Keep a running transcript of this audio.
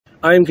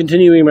I am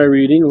continuing my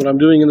reading. What I'm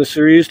doing in this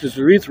series is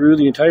to read through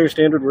the entire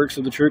standard works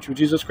of the Church of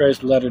Jesus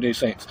Christ of Latter-day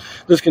Saints.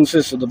 This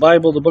consists of the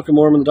Bible, the Book of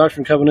Mormon, the Doctrine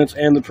and Covenants,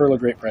 and the Pearl of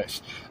Great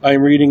Price. I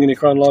am reading in a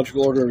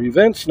chronological order of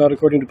events, not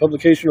according to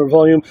publication or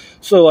volume,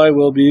 so I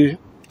will be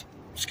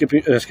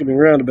skipping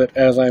around a bit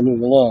as I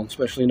move along,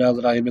 especially now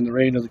that I am in the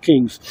reign of the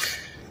kings.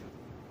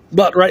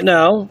 But right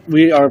now,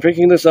 we are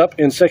picking this up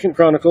in 2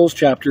 Chronicles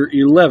chapter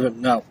 11.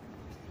 Now,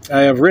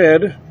 I have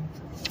read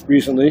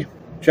recently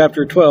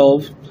chapter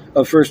 12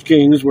 of 1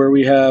 Kings, where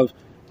we have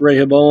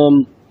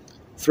Rehoboam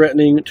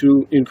threatening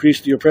to increase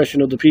the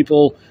oppression of the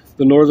people.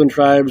 The northern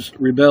tribes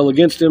rebel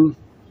against him,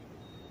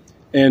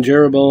 and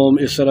Jeroboam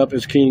is set up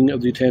as king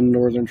of the 10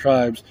 northern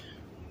tribes.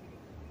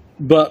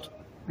 But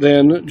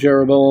then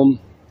Jeroboam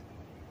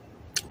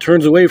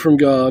turns away from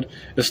God,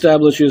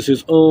 establishes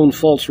his own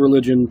false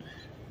religion,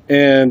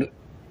 and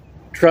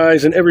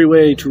tries in every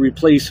way to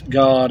replace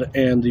God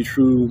and the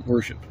true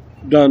worship,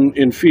 done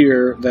in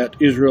fear that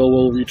Israel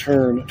will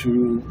return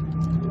to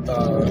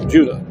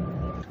Judah.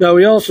 Now,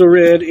 we also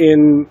read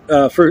in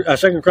 2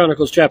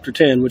 Chronicles chapter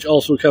 10, which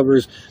also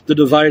covers the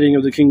dividing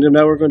of the kingdom.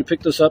 Now we're going to pick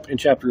this up in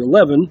chapter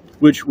 11,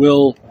 which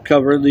will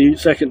cover the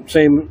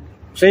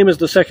same as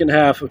the second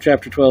half of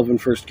chapter 12 in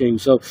 1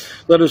 Kings. So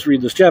let us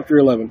read this. Chapter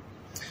 11.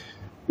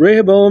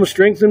 Rehoboam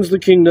strengthens the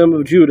kingdom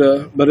of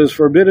Judah, but is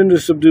forbidden to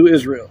subdue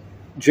Israel.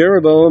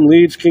 Jeroboam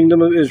leads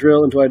kingdom of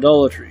Israel into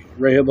idolatry.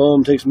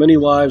 Rehoboam takes many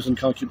wives and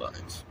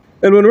concubines.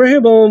 And when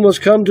Rehoboam was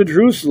come to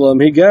Jerusalem,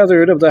 he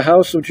gathered of the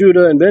house of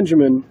Judah and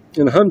Benjamin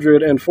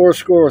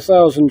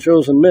 180,000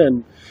 chosen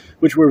men,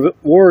 which were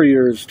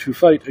warriors to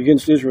fight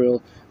against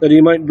Israel, that he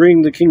might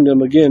bring the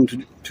kingdom again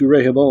to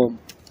Rehoboam.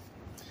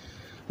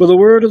 But the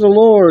word of the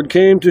Lord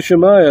came to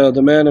Shemaiah,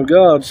 the man of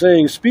God,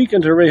 saying, Speak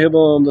unto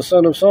Rehoboam, the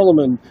son of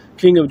Solomon,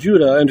 king of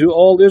Judah, and to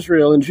all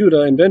Israel and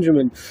Judah and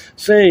Benjamin,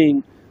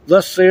 saying,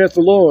 Thus saith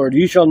the Lord,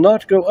 Ye shall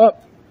not go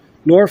up,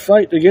 nor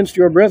fight against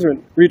your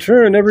brethren.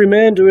 Return every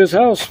man to his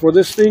house, for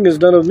this thing is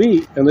done of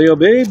me. And they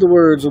obeyed the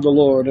words of the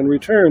Lord, and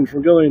returned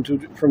from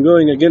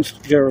going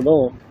against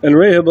Jeroboam. And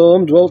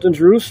Rehoboam dwelt in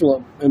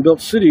Jerusalem, and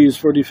built cities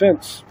for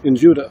defense in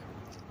Judah.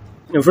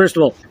 And first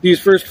of all, these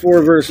first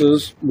 4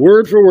 verses,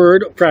 word for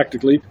word,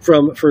 practically,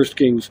 from 1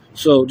 Kings.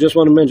 So just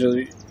want to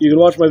mention, you can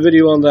watch my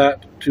video on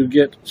that to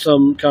get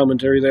some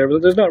commentary there,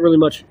 but there's not really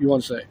much you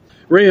want to say.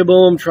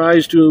 Rehoboam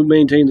tries to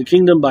maintain the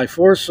kingdom by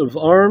force of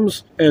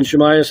arms, and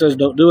Shemaiah says,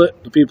 don't do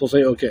it. The people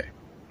say, okay,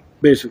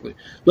 basically.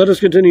 Let us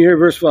continue here,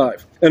 verse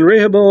 5. And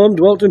Rehoboam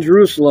dwelt in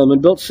Jerusalem,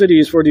 and built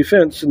cities for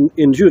defense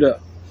in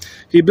Judah.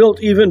 He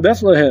built even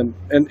Bethlehem,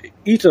 and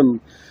Etam,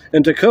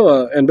 and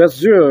Tekoa, and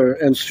Bethzur,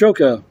 and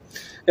Shokah,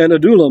 and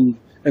Adullam,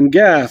 and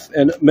Gath,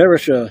 and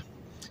Mareshah,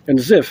 and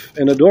Ziph,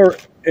 and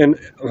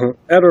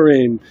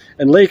Adoraim,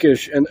 and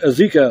Lachish, and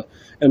Azekah,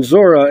 and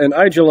Zorah, and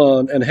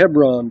Aijalon, and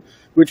Hebron,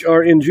 which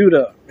are in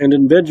Judah, and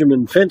in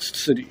Benjamin, fenced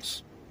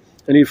cities.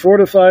 And he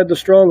fortified the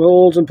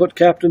strongholds, and put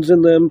captains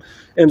in them,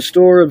 and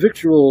store of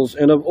victuals,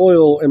 and of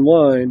oil and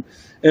wine.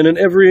 And in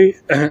every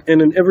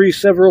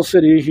several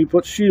city he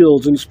put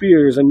shields and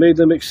spears, and made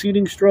them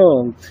exceeding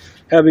strong,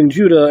 having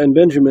Judah and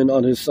Benjamin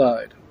on his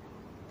side.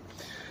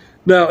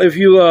 Now, if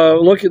you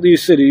look at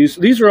these cities,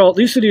 these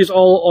cities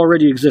all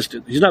already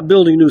existed. He's not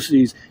building new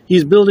cities.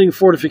 He's building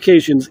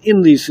fortifications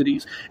in these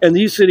cities. And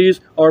these cities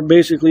are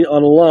basically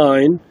on a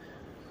line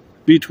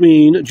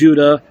between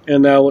Judah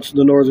and now it's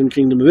the northern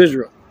kingdom of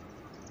Israel.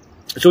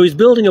 So he's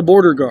building a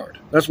border guard.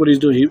 That's what he's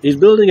doing. He's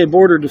building a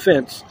border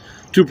defense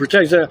to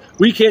protect that.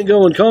 We can't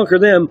go and conquer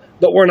them,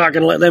 but we're not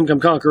going to let them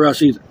come conquer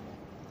us either.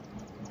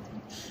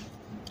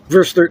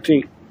 Verse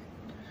 13.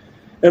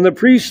 And the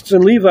priests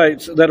and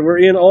Levites that were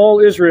in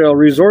all Israel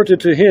resorted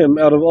to him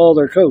out of all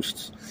their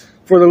coasts.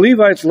 For the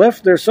Levites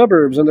left their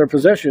suburbs and their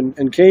possession,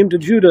 and came to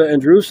Judah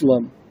and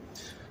Jerusalem.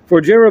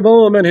 For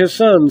Jeroboam and his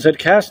sons had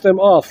cast them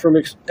off from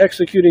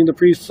executing the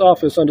priest's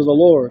office unto the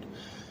Lord.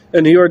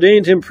 And he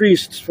ordained him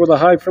priests for the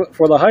high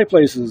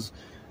places,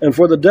 and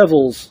for the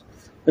devils,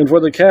 and for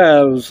the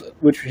calves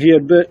which he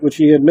had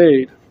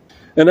made.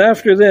 And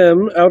after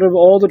them, out of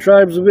all the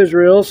tribes of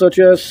Israel, such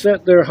as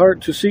set their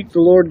heart to seek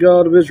the Lord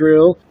God of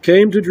Israel,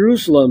 came to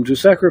Jerusalem to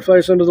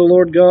sacrifice unto the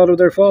Lord God of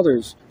their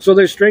fathers. So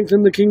they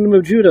strengthened the kingdom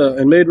of Judah,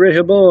 and made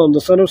Rehoboam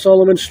the son of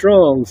Solomon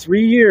strong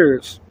 3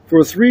 years.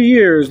 For 3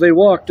 years they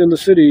walked in the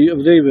city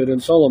of David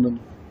and Solomon.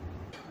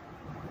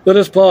 Let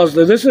us pause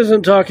there. This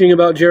isn't talking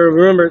about Jeroboam.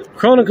 Remember,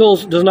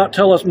 Chronicles does not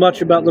tell us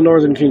much about the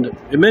northern kingdom.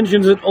 It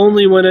mentions it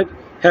only when it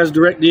has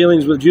direct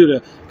dealings with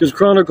Judah, because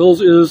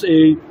Chronicles is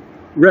a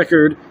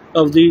record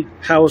of the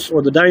house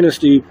or the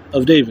dynasty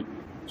of David.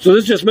 So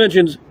this just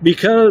mentions,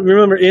 because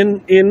remember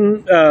in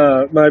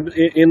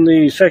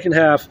the second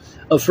half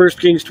of 1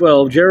 Kings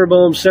 12,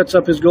 Jeroboam sets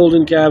up his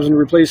golden calves and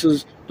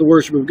replaces the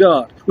worship of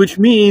God, which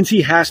means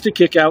he has to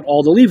kick out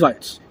all the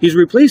Levites. He's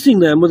replacing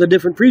them with a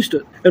different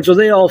priesthood. And so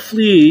they all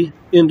flee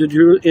into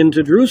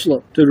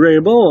Jerusalem, to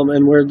Rehoboam,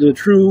 and where the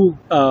true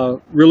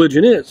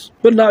religion is.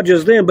 But not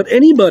just them, but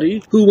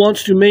anybody who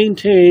wants to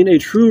maintain a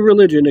true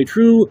religion, a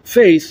true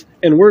faith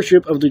and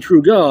worship of the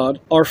true God,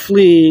 are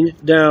fleeing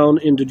down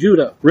into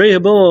Judah.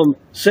 Rehoboam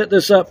set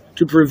this up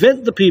to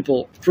prevent the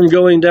people from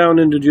going down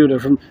into Judah,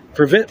 from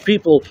prevent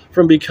people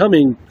from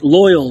becoming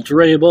loyal to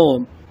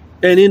Rehoboam.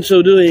 And in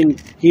so doing,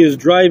 he is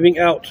driving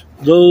out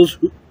those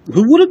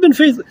who would have been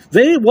faithful.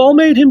 They all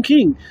made him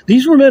king.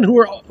 These were men who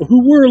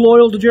were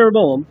loyal to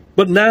Jeroboam,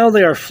 but now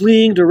they are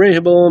fleeing to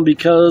Rehoboam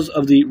because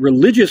of the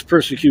religious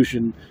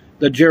persecution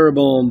that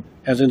Jeroboam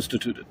has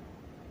instituted.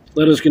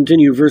 Let us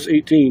continue, verse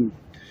 18.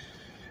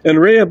 And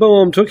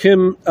Rehoboam took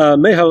him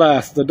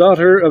Mahalath, the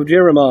daughter of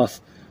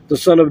Jeremoth, the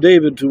son of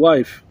David, to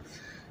wife,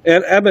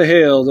 and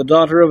Abihail, the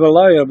daughter of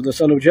Eliab, the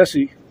son of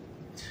Jesse,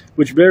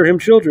 which bare him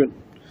children,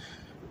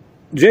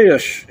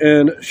 Jeush,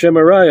 and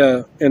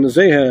Shemariah, and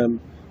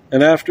Zaham.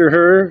 And after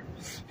her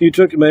he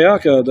took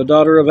Maacah, the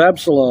daughter of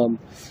Absalom,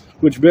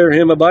 which bare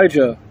him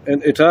Abijah,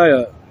 and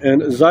Itaiah,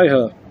 and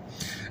Zihah,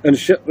 and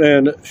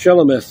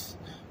Shelemith.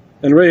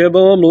 And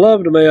Rehoboam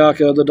loved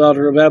Maacah, the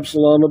daughter of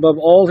Absalom, above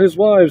all his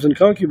wives and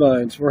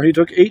concubines, for he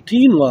took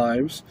 18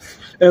 wives,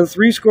 and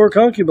 80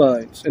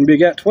 concubines, and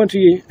begat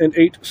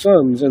 28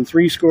 sons, and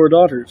 80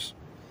 daughters.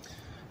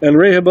 And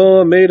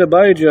Rehoboam made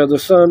Abijah, the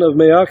son of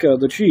Maacah,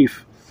 the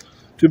chief,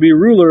 to be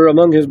ruler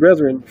among his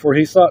brethren, for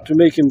he thought to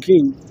make him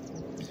king.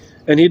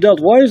 And he dealt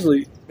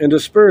wisely, and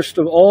dispersed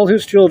of all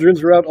his children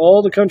throughout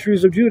all the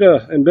countries of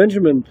Judah and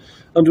Benjamin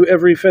unto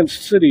every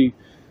fenced city,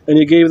 and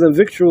he gave them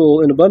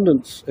victual in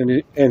abundance,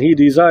 and he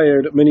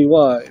desired many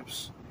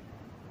wives.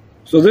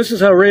 So this is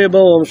how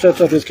Rehoboam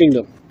sets up his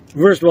kingdom.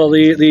 First of all,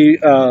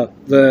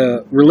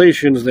 the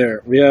relations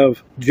there. We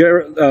have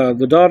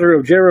the daughter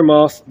of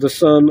Jeremoth, the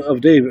son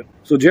of David.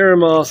 So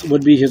Jeremoth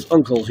would be his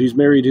uncle. He's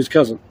married his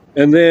cousin.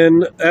 And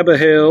then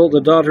Abihail,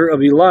 the daughter of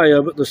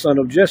Eliab, the son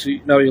of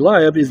Jesse. Now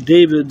Eliab is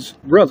David's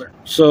brother.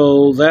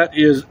 So that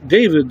is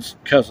David's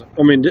cousin.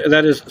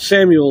 That is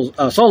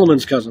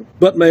Solomon's cousin.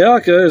 But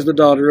Maacah is the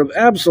daughter of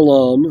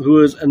Absalom,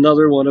 who is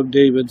another one of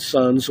David's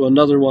sons, so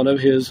another one of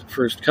his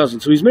first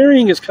cousins. So he's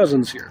marrying his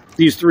cousins here.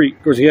 These three.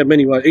 Of course, he had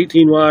many wives,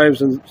 18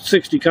 wives and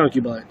 60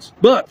 concubines.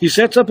 But he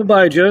sets up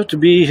Abijah to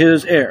be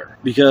his heir,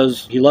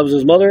 because he loves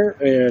his mother,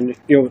 and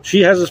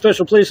she has a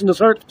special place in his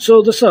heart,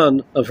 so the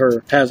son of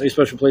her has a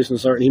special place in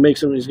his heart, and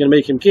he's going to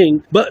make him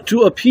king. But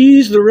to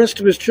appease the rest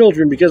of his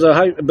children, because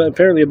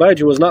apparently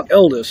Abijah was not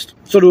eldest,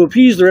 so to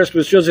appease the rest of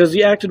his children,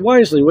 he acted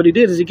wisely. What he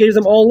did is he gave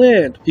them all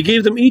land. He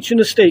gave them each an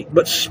estate,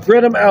 but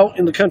spread them out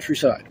in the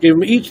countryside. Gave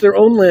them each their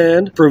own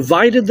land,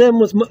 provided them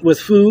with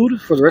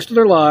food for the rest of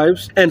their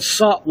lives, and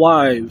sought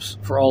wives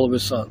for all of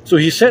his sons. So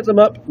he set them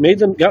up,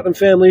 got them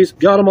families,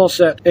 got them all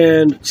set,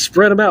 and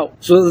spread them out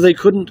so that they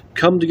couldn't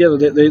come together.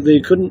 They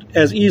couldn't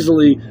as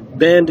easily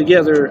band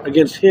together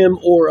against him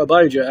or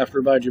Abijah after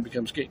Abijah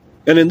becomes king.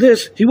 And in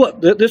this,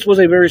 this was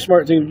a very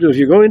smart thing to do. If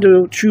you're going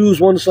to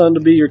choose one son to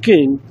be your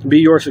king, to be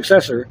your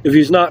successor, if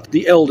he's not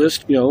the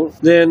eldest,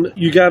 then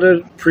you got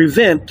to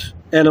prevent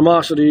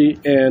animosity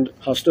and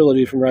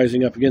hostility from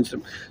rising up against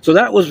him. So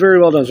that was very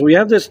well done. So we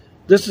have this.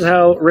 This is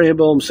how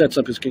Rehoboam sets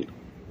up his kingdom.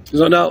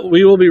 So now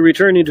we will be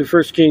returning to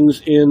 1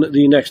 Kings in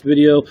the next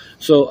video,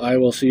 so I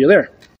will see you there.